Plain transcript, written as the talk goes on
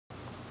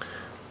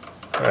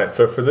Alright,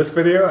 so for this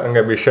video I'm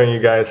going to be showing you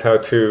guys how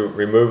to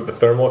remove the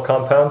thermal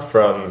compound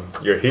from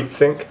your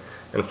heatsink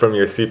and from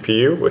your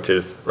CPU, which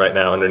is right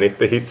now underneath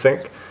the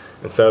heatsink.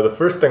 And so the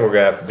first thing we're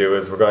going to have to do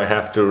is we're going to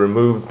have to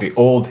remove the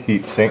old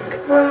heatsink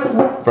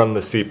from the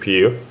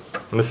CPU.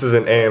 And this is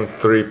an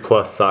AM3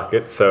 plus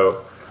socket,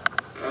 so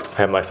I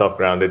have myself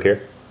grounded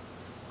here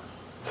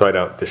so I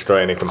don't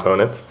destroy any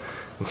components.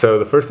 And so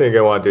the first thing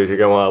you're going to want to do is you're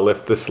going to want to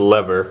lift this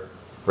lever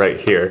right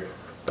here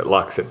that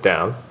locks it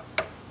down.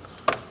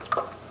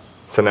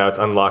 So now it's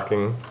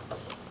unlocking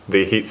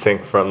the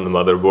heatsink from the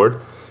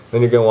motherboard.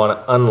 Then you're going to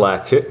want to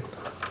unlatch it.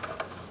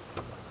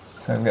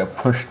 So I'm going to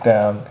push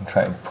down and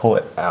try and pull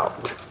it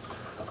out.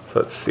 So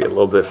let's see a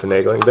little bit of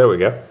finagling. There we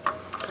go.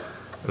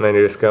 And then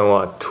you're just going to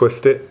want to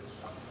twist it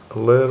a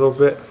little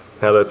bit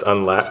now that it's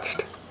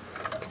unlatched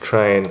to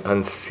try and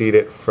unseat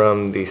it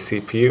from the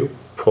CPU,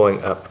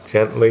 pulling up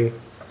gently.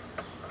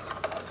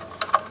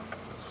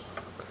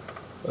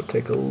 It'll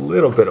take a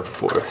little bit of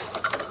force,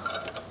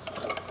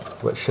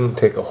 but it shouldn't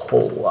take a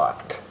whole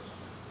lot.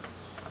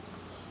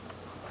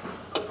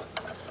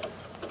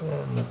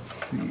 And let's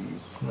see,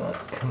 it's not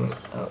coming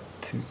out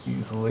too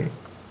easily.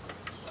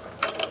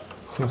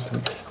 Seems to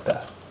be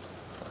stuck.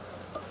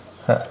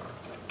 Huh.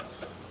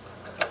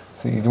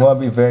 So you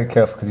want to be very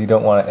careful because you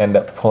don't want to end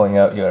up pulling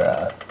out your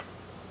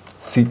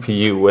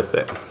CPU with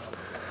it,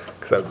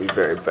 because that would be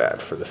very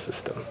bad for the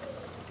system.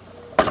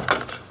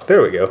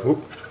 There we go.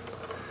 Oop.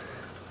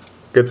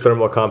 Good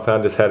thermal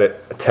compound, just had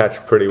it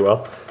attached pretty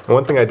well. And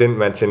one thing I didn't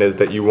mention is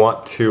that you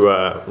want to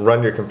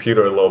run your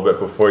computer a little bit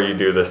before you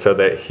do this so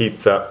that it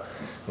heats up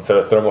and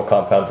so the thermal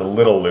compound's a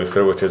little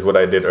looser, which is what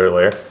I did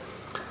earlier.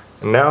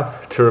 And now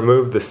to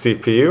remove the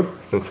CPU,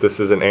 since this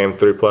is an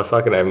AM3 plus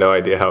socket, I have no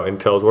idea how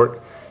Intels work.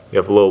 You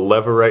have a little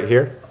lever right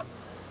here.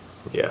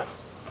 Yeah,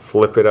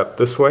 flip it up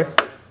this way.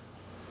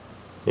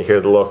 You hear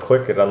the little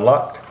click, it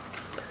unlocked.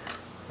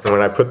 And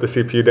when I put the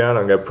CPU down,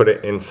 I'm going to put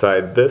it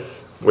inside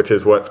this, which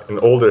is what an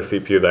older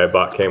CPU that I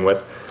bought came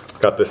with. It's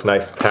got this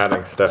nice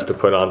padding stuff to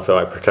put on so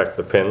I protect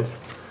the pins.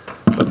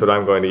 That's what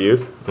I'm going to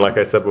use. And like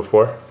I said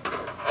before,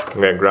 I'm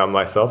going to ground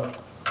myself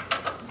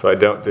so I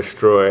don't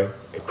destroy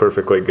a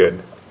perfectly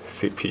good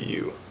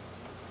CPU.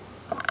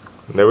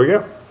 And there we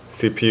go.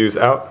 CPU's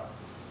out.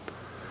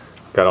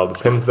 Got all the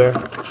pins there.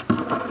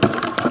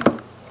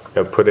 I'm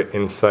going to put it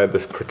inside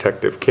this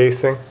protective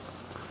casing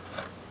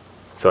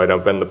so I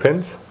don't bend the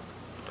pins.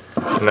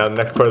 And now the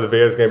next part of the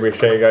video is going to be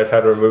showing you guys how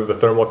to remove the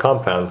thermal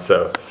compound,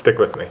 so stick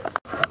with me.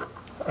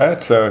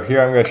 Alright, so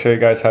here I'm going to show you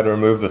guys how to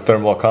remove the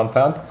thermal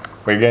compound.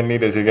 What you're going to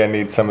need is you're going to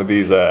need some of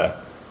these,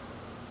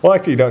 well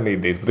actually you don't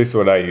need these, but this is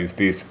what I use,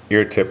 these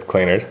ear tip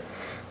cleaners.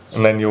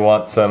 And then you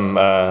want some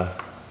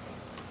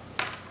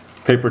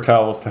paper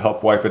towels to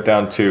help wipe it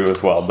down too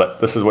as well, but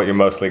this is what you're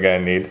mostly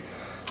going to need.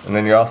 And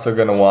then you're also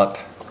going to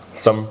want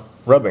some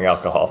rubbing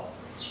alcohol.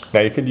 Now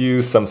you could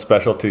use some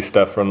specialty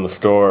stuff from the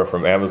store or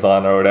from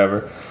Amazon or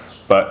whatever,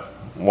 but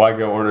why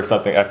go order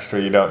something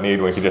extra you don't need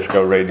when you can just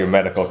go raid your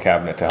medical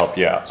cabinet to help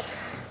you out?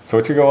 So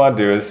what you're going to want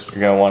to do is you're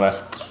going to want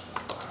to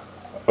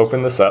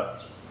open this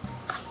up.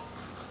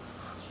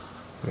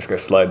 I'm just going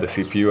to slide the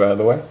CPU out of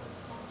the way.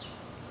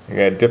 You're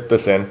going to dip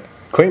this in,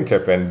 clean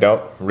tip in,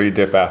 don't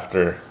re-dip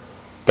after,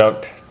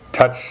 don't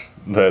touch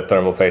the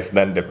thermal paste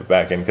then dip it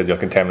back in because you'll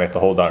contaminate the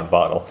whole darn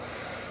bottle.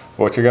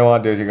 But what you're going to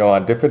want to do is you're going to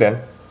want to dip it in.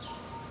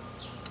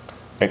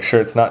 Make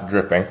sure it's not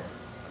dripping.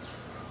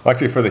 Well,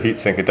 actually for the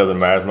heatsink it doesn't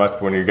matter as much,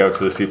 but when you go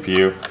to the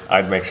CPU,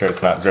 I'd make sure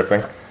it's not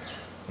dripping.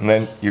 And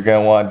then you're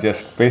going to want to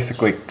just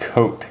basically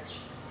coat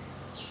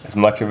as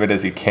much of it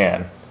as you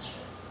can.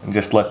 And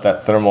just let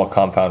that thermal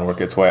compound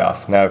work its way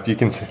off. Now if you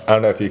can, I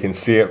don't know if you can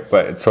see it,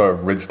 but it's sort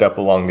of ridged up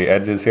along the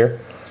edges here.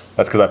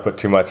 That's because I put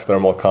too much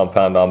thermal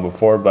compound on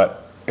before,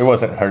 but it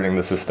wasn't hurting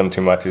the system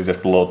too much, it was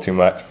just a little too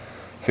much.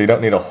 So you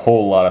don't need a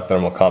whole lot of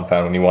thermal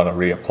compound when you want to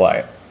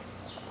reapply it.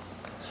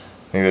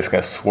 You're just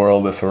going to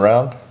swirl this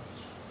around.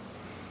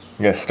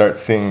 You're going to start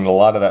seeing a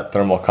lot of that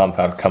thermal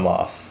compound come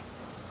off.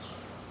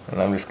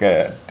 And I'm just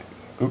going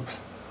to, oops,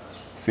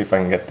 see if I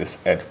can get this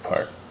edge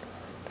part.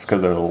 Just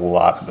because there's a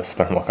lot of this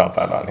thermal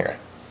compound on here.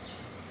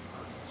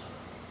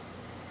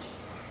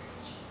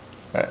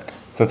 Alright,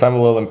 since I'm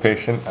a little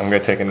impatient, I'm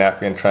going to take a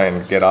napkin and try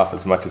and get off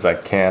as much as I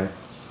can.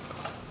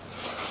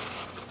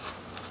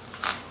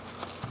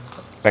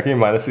 Now keep in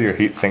mind, this is your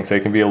heatsink, so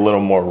you can be a little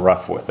more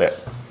rough with it.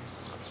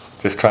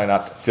 Just try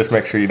not, just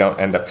make sure you don't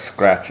end up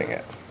scratching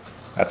it.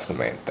 That's the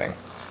main thing.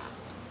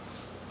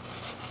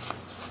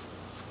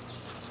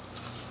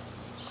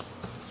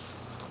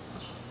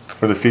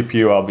 For the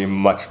CPU, I'll be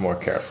much more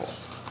careful.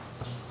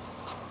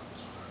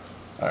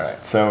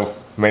 Alright, so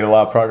made a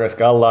lot of progress,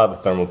 got a lot of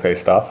the thermal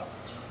paste off.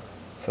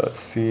 So let's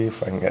see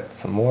if I can get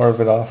some more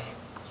of it off.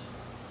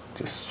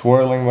 Just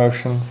swirling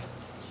motions.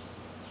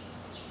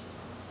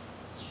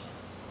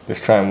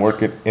 Just try and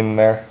work it in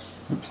there.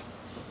 Oops,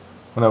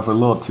 went over a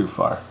little too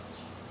far.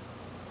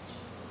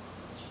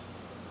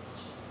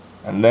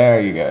 And there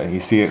you go. You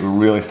see it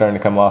really starting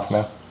to come off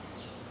now?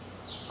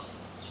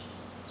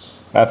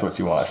 That's what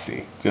you want to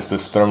see. Just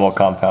this thermal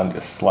compound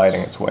just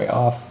sliding its way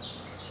off.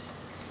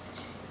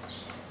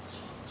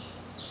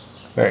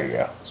 There you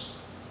go.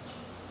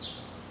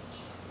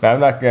 Now I'm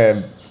not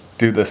going to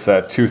do this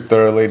too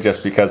thoroughly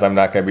just because I'm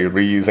not going to be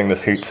reusing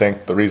this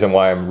heatsink. The reason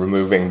why I'm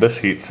removing this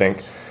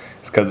heatsink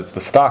is because it's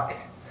the stock.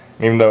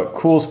 Even though it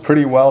cools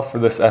pretty well for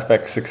this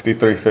FX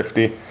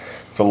 6350,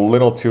 it's a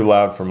little too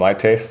loud for my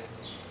taste.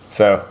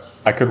 So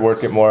I could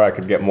work it more, I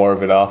could get more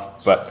of it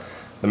off, but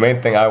the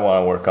main thing I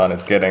want to work on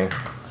is getting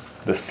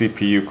the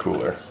CPU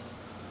cooler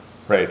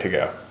ready to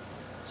go.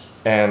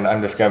 And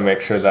I'm just going to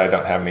make sure that I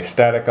don't have any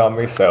static on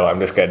me, so I'm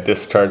just going to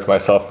discharge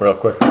myself real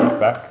quick right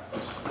back.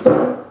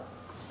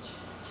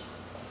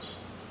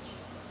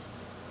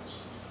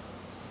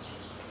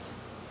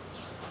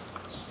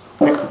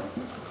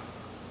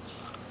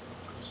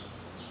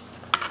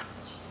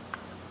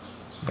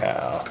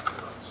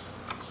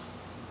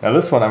 Now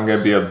this one I'm going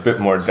to be a bit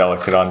more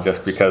delicate on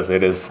just because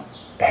it is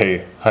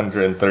a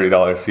 $130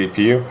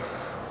 CPU.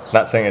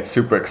 Not saying it's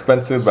super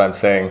expensive, but I'm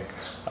saying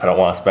I don't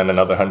want to spend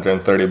another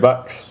 130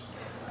 bucks.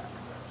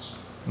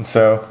 And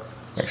so,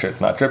 make sure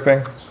it's not dripping.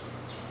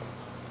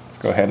 Let's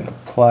go ahead and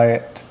apply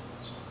it.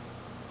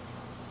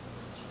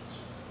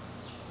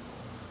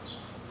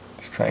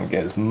 Just try and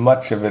get as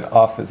much of it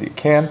off as you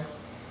can.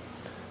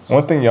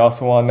 One thing you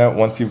also want to note,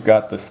 once you've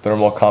got this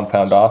thermal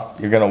compound off,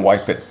 you're going to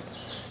wipe it.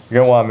 You're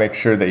going to want to make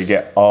sure that you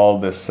get all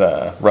this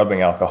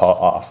rubbing alcohol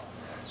off,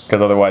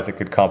 because otherwise it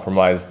could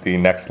compromise the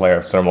next layer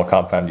of thermal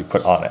compound you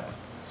put on it.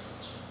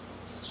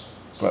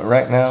 But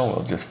right now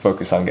we'll just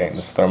focus on getting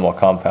this thermal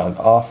compound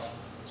off.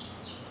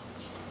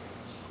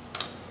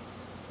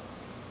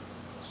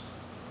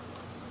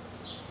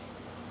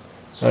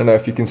 I don't know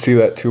if you can see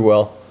that too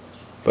well,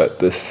 but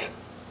this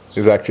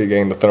is actually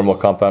getting the thermal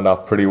compound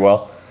off pretty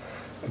well.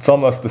 It's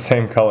almost the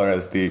same color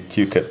as the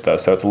Q-tip though,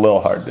 so it's a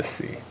little hard to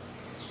see.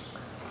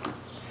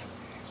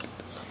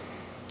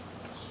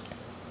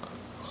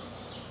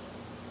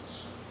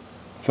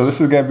 So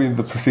this is going to be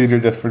the procedure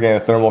just for getting a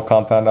thermal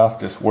compound off.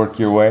 Just work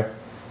your way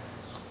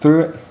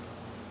through it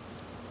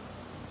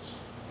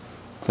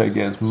so you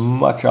get as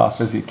much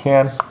off as you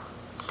can.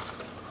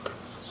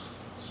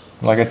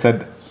 Like I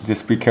said,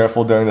 just be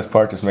careful during this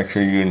part. Just make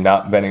sure you're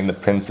not bending the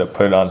pin, so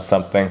put it on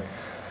something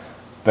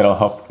that'll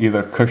help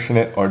either cushion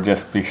it or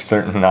just be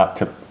certain not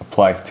to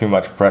apply too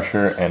much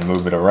pressure and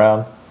move it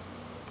around.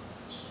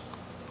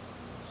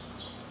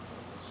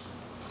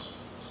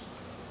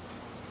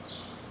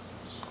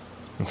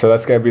 And so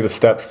that's going to be the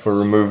steps for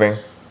removing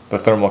the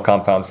thermal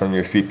compound from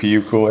your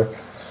CPU cooler.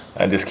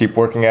 And just keep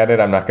working at it.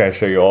 I'm not going to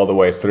show you all the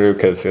way through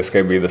because it's just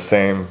going to be the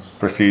same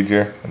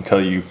procedure until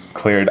you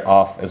cleared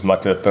off as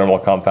much of the thermal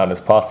compound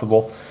as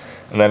possible.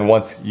 And then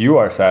once you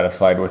are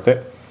satisfied with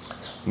it,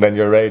 then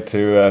you're ready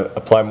to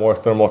apply more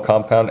thermal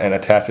compound and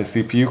attach a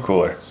CPU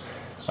cooler.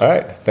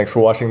 Alright, thanks for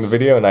watching the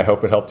video and I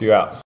hope it helped you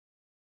out.